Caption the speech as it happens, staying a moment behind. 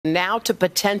Now to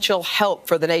potential help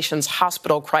for the nation's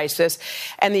hospital crisis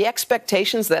and the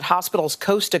expectations that hospitals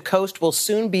coast to coast will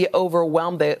soon be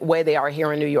overwhelmed the way they are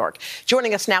here in New York.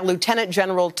 Joining us now, Lieutenant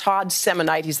General Todd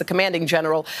Semonite. He's the commanding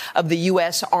general of the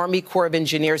U.S. Army Corps of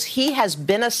Engineers. He has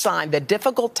been assigned the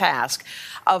difficult task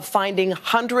of finding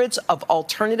hundreds of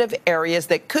alternative areas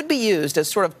that could be used as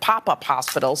sort of pop-up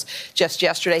hospitals. Just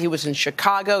yesterday, he was in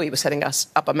Chicago. He was setting us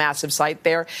up a massive site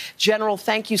there. General,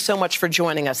 thank you so much for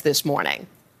joining us this morning.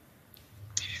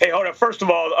 Hey, Hoda, first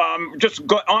of all, just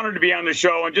honored to be on the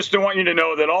show, and just to want you to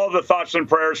know that all the thoughts and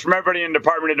prayers from everybody in the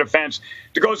Department of Defense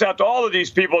goes out to all of these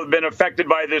people who have been affected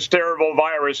by this terrible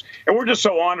virus, and we're just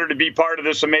so honored to be part of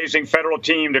this amazing federal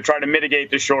team to try to mitigate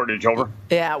the shortage. Over.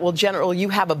 Yeah, well, General, you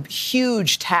have a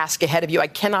huge task ahead of you. I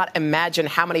cannot imagine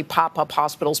how many pop-up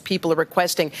hospitals people are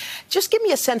requesting. Just give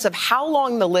me a sense of how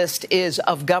long the list is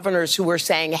of governors who are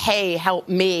saying, hey, help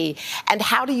me, and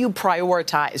how do you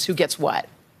prioritize who gets what?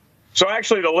 So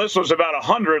actually, the list was about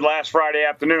 100 last Friday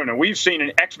afternoon, and we've seen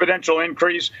an exponential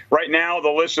increase. Right now, the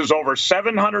list is over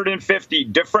 750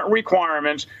 different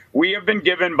requirements we have been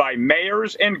given by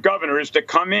mayors and governors to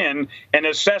come in and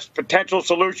assess potential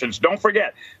solutions. Don't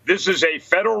forget, this is a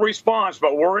federal response,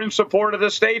 but we're in support of the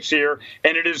states here,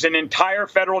 and it is an entire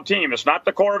federal team. It's not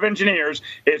the Corps of Engineers.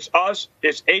 It's us,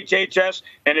 it's HHS,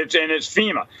 and it's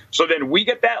FEMA. So then we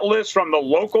get that list from the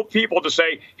local people to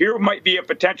say, here might be a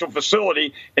potential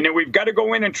facility, and then we've got to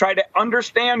go in and try to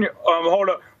understand,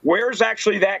 where's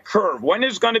actually that curve? When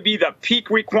is going to be the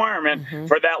peak requirement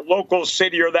for that local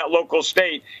city or that local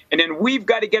state? And then we've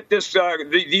got to get this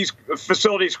these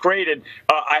facilities created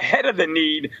ahead of the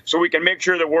need so we can make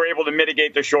sure that we're able to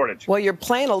mitigate the shortage. Well, you're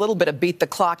playing a little bit of beat the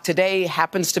clock. Today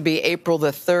happens to be April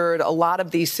the 3rd. A lot of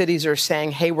these cities are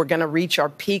saying, hey, we're going to reach our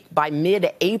peak by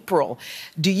mid-April.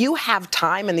 Do you have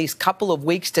time in these couple of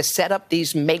weeks to set up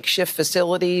these makeshift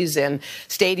facilities and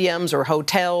stadiums or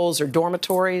hotels or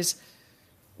dormitories?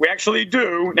 We actually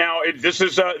do. Now, this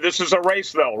is a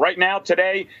race, though. Right now,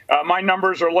 today, my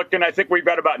numbers are looking, I think we've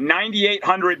got about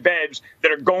 9,800 beds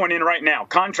that are going in right now.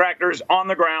 Contractors on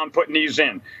the ground putting these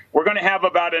in. We're going to have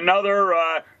about another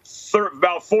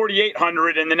about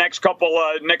 4,800 in the next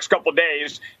couple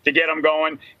days to get them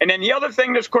going. And then the other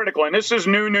thing that's critical, and this is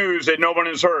new news that no one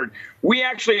has heard, we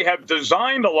actually have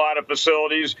designed a lot of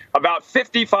facilities, about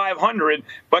 5,500,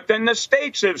 but then the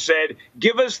states have said,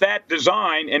 give us that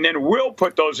design, and then we'll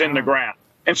put those in the ground.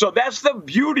 And so that's the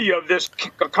beauty of this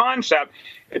concept.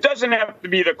 It doesn't have to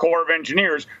be the Corps of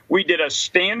Engineers. We did a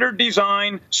standard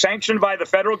design sanctioned by the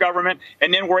federal government,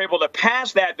 and then we're able to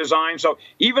pass that design. So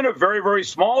even a very, very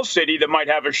small city that might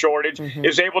have a shortage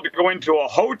is able to go into a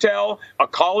hotel, a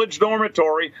college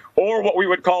dormitory, or what we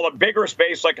would call a bigger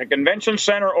space like a convention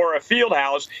center or a field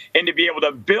house, and to be able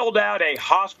to build out a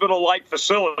hospital-like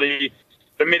facility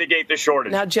to mitigate the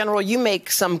shortage. Now, General, you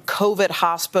make some COVID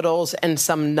hospitals and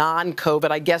some non-COVID.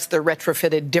 I guess they're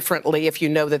retrofitted differently if you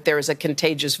know that there is a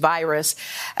contagious virus.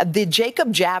 The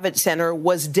Jacob Javits Center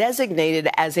was designated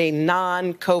as a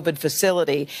non-COVID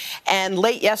facility. And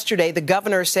late yesterday, the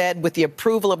governor said, with the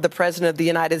approval of the President of the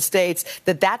United States,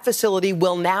 that that facility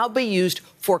will now be used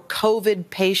for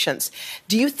COVID patients.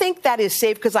 Do you think that is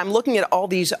safe? Because I'm looking at all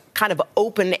these kind of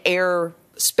open air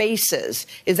spaces.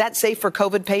 Is that safe for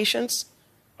COVID patients?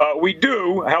 We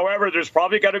do. However, there's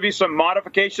probably got to be some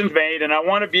modifications made, and I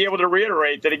want to be able to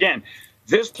reiterate that, again,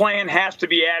 this plan has to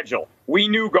be agile. We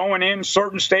knew going in,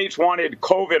 certain states wanted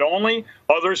COVID only,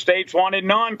 other states wanted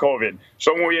non-COVID.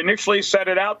 So when we initially set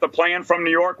it out, the plan from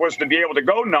New York was to be able to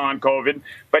go non-COVID.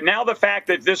 But now the fact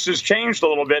that this has changed a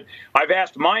little bit, I've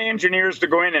asked my engineers to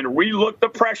go in and relook the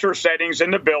pressure settings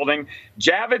in the building.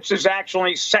 Javits is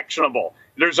actually sectionable.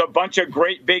 There's a bunch of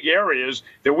great big areas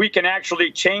that we can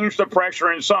actually change the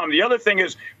pressure in some. The other thing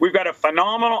is we've got a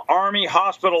phenomenal Army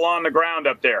hospital on the ground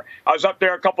up there. I was up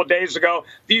there a couple of days ago.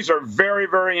 These are very,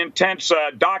 very intense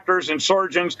doctors and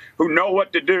surgeons who know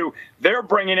what to do. They're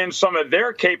bringing in some of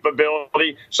their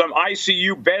capability, some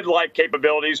ICU bed-like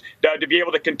capabilities to be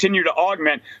able to continue to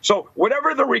augment. So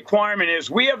whatever the requirement is,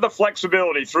 we have the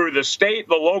flexibility through the state,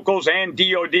 the locals, and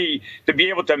DOD to be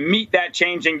able to meet that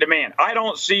changing demand. I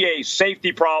don't see a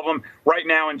safety problem right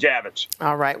now in Javits.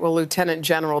 All right. Well, Lieutenant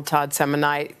General Todd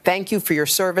Semonite, thank you for your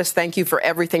service. Thank you for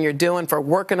everything you're doing, for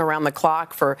working around the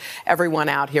clock, for everyone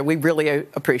out here. We really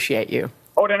appreciate you.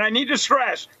 Oh, and I need to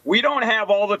stress, we don't have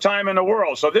all the time in the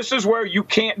world. So this is where you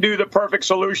can't do the perfect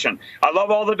solution. I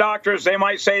love all the doctors. They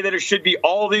might say that it should be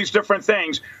all these different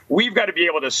things. We've got to be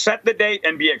able to set the date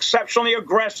and be exceptionally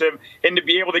aggressive and to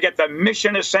be able to get the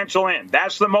mission essential in.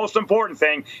 That's the most important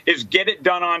thing, is get it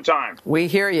done on time. We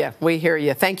hear you. We hear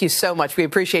you. Thank you so much. We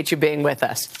appreciate you being with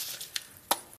us.